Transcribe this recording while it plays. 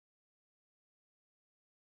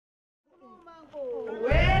How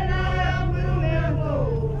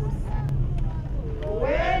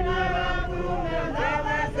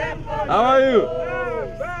are you?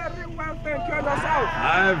 Very well, thank you. And yourself?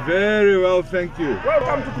 I'm very well, thank you.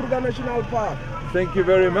 Welcome to Kruger National Park. Thank you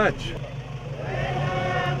very much.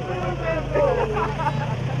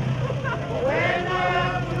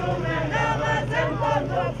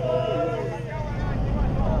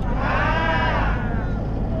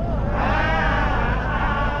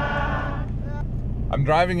 I'm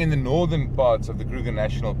driving in the northern parts of the Kruger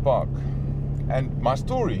National Park, and my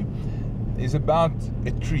story is about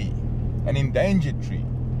a tree, an endangered tree.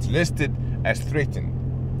 It's listed as threatened.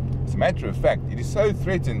 As a matter of fact, it is so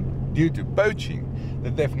threatened due to poaching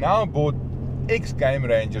that they've now brought ex-game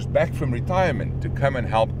rangers back from retirement to come and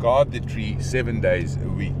help guard the tree 7 days a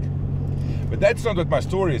week. But that's not what my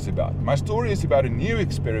story is about. My story is about a new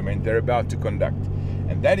experiment they're about to conduct,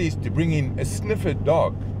 and that is to bring in a sniffer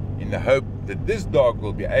dog in the hope that this dog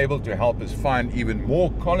will be able to help us find even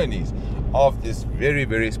more colonies of this very,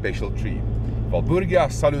 very special tree,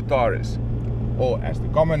 Walburgia salutaris, or as the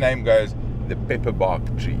common name goes, the pepperbark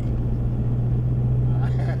tree.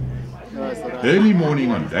 Early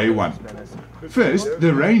morning on day one. First,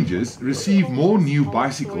 the rangers receive more new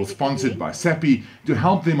bicycles sponsored by Sappi to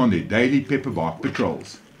help them on their daily pepperbark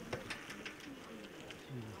patrols.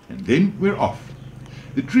 And then we're off.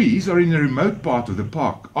 The trees are in a remote part of the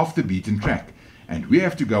park, off the beaten track, and we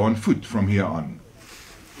have to go on foot from here on.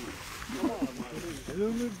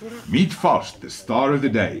 Meet Faust, the star of the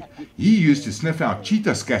day. He used to sniff out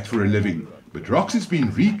cheetah scat for a living, but Rox has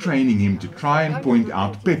been retraining him to try and point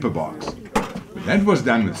out pepperbarks. But that was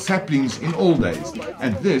done with saplings in old days,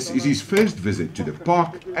 and this is his first visit to the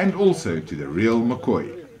park and also to the real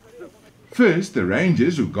McCoy. First, the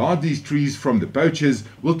rangers who guard these trees from the poachers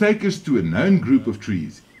will take us to a known group of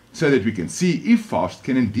trees, so that we can see if Faust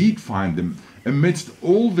can indeed find them amidst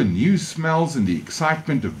all the new smells and the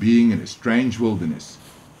excitement of being in a strange wilderness.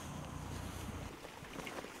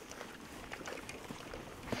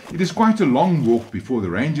 It is quite a long walk before the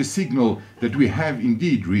rangers signal that we have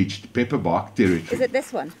indeed reached pepperbark territory. Is it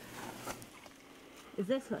this one? Is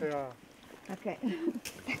this one? Yeah. Okay.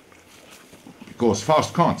 Because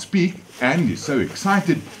Faust can't speak and is so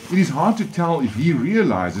excited, it is hard to tell if he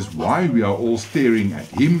realizes why we are all staring at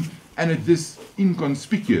him and at this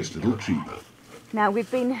inconspicuous little tree. Now we've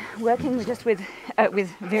been working just with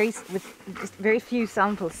very few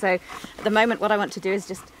samples. So at the moment, what I want to do is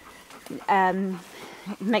just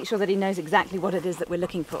make sure that he knows exactly what it is that we're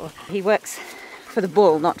looking for. He works for the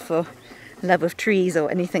ball, not for love of trees or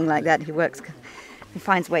anything like that. He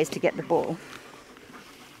finds ways to get the ball.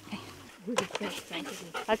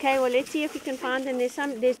 Okay, well, let's see if we can find them.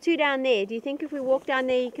 There's two down there. Do you think if we walk down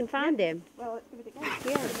there, you can find them? Well, give it a go.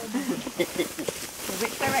 Yeah.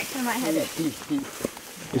 Which direction am I headed?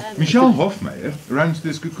 Michelle Hofmeyer runs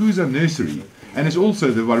the Skukuza nursery and is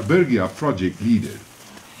also the Walburgia project leader.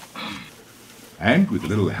 And with a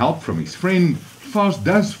little help from his friend, Faust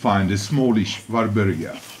does find a smallish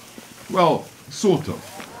Walburgia. Well, sort of.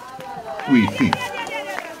 We think.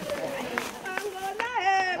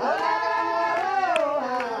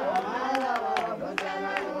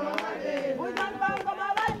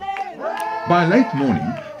 By late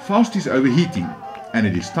morning, Faust is overheating, and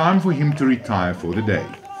it is time for him to retire for the day.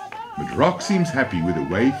 But Rox seems happy with the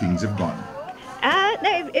way things have gone.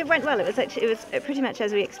 No, it went well. It was pretty much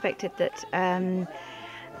as we expected.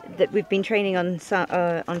 That we've been training on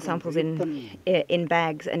samples in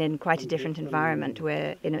bags and in quite a different environment,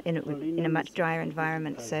 where in a much drier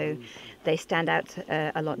environment, so they stand out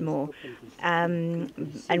a lot more. And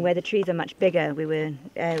where the trees are much bigger, we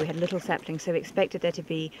had little saplings, so we expected there to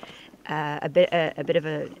be a bit of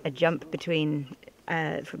a jump between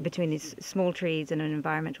these small trees in an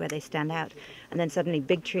environment where they stand out, and then suddenly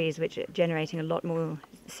big trees which are generating a lot more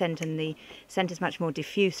scent, and the scent is much more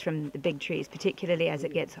diffuse from the big trees, particularly as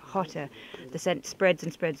it gets hotter. The scent spreads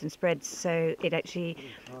and spreads and spreads, so it actually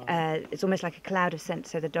it's almost like a cloud of scent,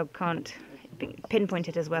 so the dog can't pinpoint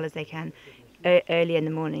it as well as they can early in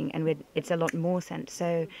the morning, and it's a lot more scent.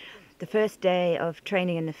 So the first day of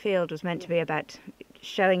training in the field was meant to be about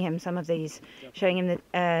showing him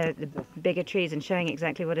the bigger trees and showing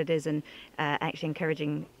exactly what it is, and actually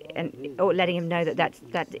encouraging or letting him know that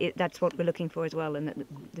that's what we're looking for as well, and that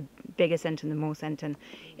the bigger scent and the more scent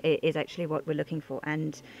is actually what we're looking for.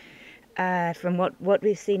 And from what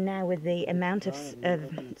we've seen now, with the amount of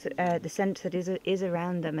the scent that is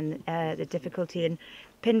around them, and the difficulty in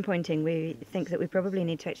pinpointing, we think that we probably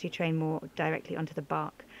need to actually train more directly onto the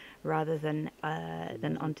bark rather than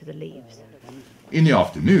onto the leaves. In the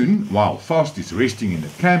afternoon, while Faust is resting in the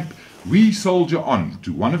camp, we soldier on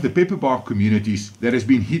to one of the pepperbark communities that has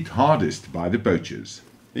been hit hardest by the poachers.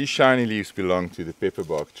 These shiny leaves belong to the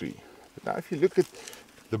pepperbark tree. But now if you look at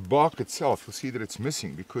the bark itself, you'll see that it's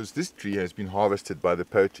missing because this tree has been harvested by the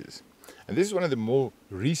poachers. And this is one of the more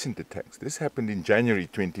recent attacks. This happened in January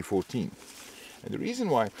 2014. And the reason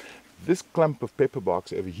why this clump of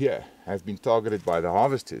pepperbarks over here has been targeted by the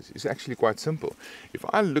harvesters is actually quite simple. If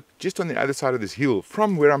I look just on the other side of this hill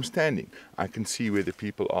from where I'm standing, I can see where the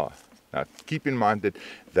people are. Now keep in mind that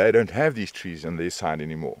they don't have these trees on their side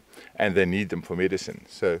anymore and they need them for medicine.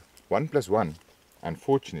 So 1 + 1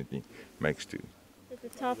 unfortunately makes 2. At the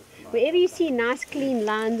top, wherever you see nice clean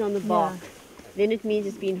lines on the bark, then it means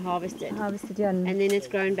it's been harvested. Yeah. And then it's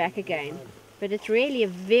grown back again. But it's really a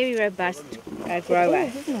very robust grower. It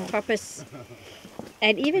is, isn't it? Coppice.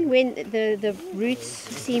 And even when the roots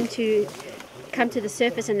seem to come to the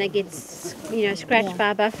surface and they get scratched by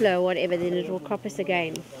a buffalo or whatever, then it will coppice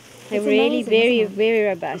again. They're It's really amazing, very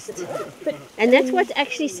robust. And that's what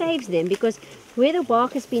actually saves them, because where the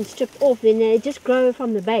bark has been stripped off, then they just grow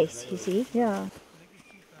from the base, you see. Yeah.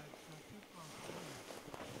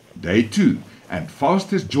 Day 2, and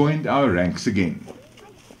Faust has joined our ranks again.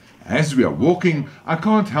 As we are walking, I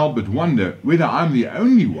can't help but wonder whether I'm the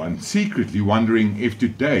only one secretly wondering if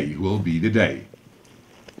today will be the day.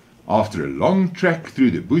 After a long trek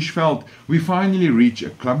through the bushveld, we finally reach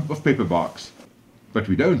a clump of pepperbarks. But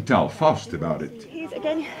we don't tell Faust about it.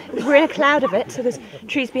 Again, we're in a cloud of it, so there's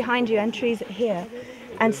trees behind you and trees here.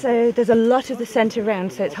 And so there's a lot of the scent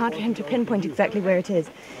around, so it's hard for him to pinpoint exactly where it is.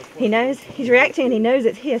 He knows, he's reacting and he knows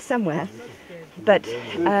it's here somewhere. But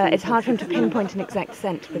it's hard for him to pinpoint an exact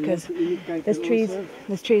scent because there's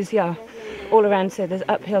trees, yeah, all around, so there's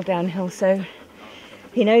uphill, downhill, so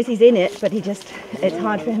he knows he's in it, but it's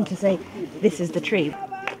hard for him to say, this is the tree.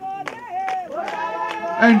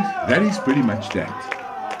 And that is pretty much that.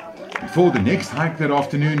 Before the next hike that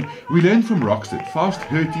afternoon, we learned from Rox that Faust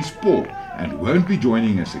hurt his paw and won't be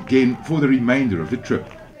joining us again for the remainder of the trip.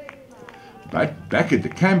 But back at the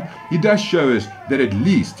camp, he does show us that at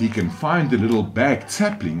least he can find the little bagged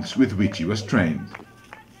saplings with which he was trained.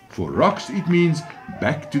 For Rox, it means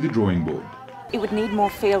back to the drawing board. It would need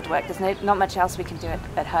more field work. There's not much else we can do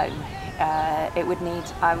at home. It would need,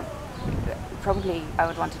 probably I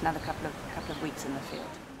would want another couple of weeks in the field.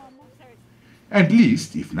 At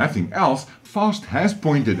least, if nothing else, Faust has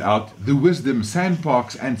pointed out the wisdom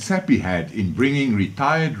Sandparks and Sappi had in bringing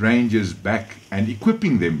retired rangers back and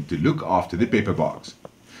equipping them to look after the pepperbarks.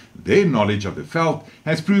 Their knowledge of the veld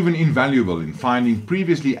has proven invaluable in finding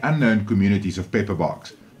previously unknown communities of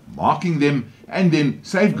pepperbarks, marking them and then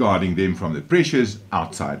safeguarding them from the pressures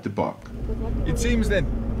outside the park. It seems that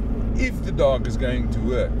if the dog is going to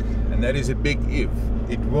work, and that is a big if,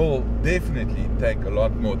 it will definitely take a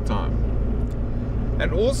lot more time.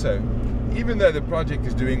 And also, even though the project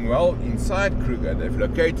is doing well inside Kruger, they've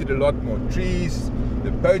located a lot more trees,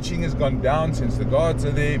 the poaching has gone down since the guards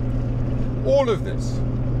are there, all of this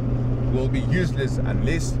will be useless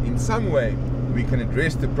unless in some way we can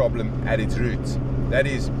address the problem at its roots. That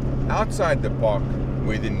is, outside the park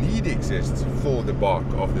where the need exists for the bark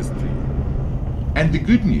of this tree. And the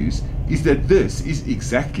good news is that this is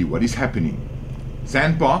exactly what is happening.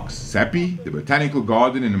 Sandparks, Sappi, the Botanical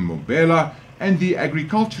Garden in Mbombela, and the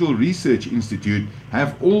Agricultural Research Institute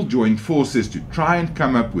have all joined forces to try and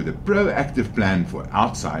come up with a proactive plan for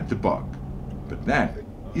outside the park. But that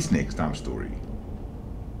is next time's story.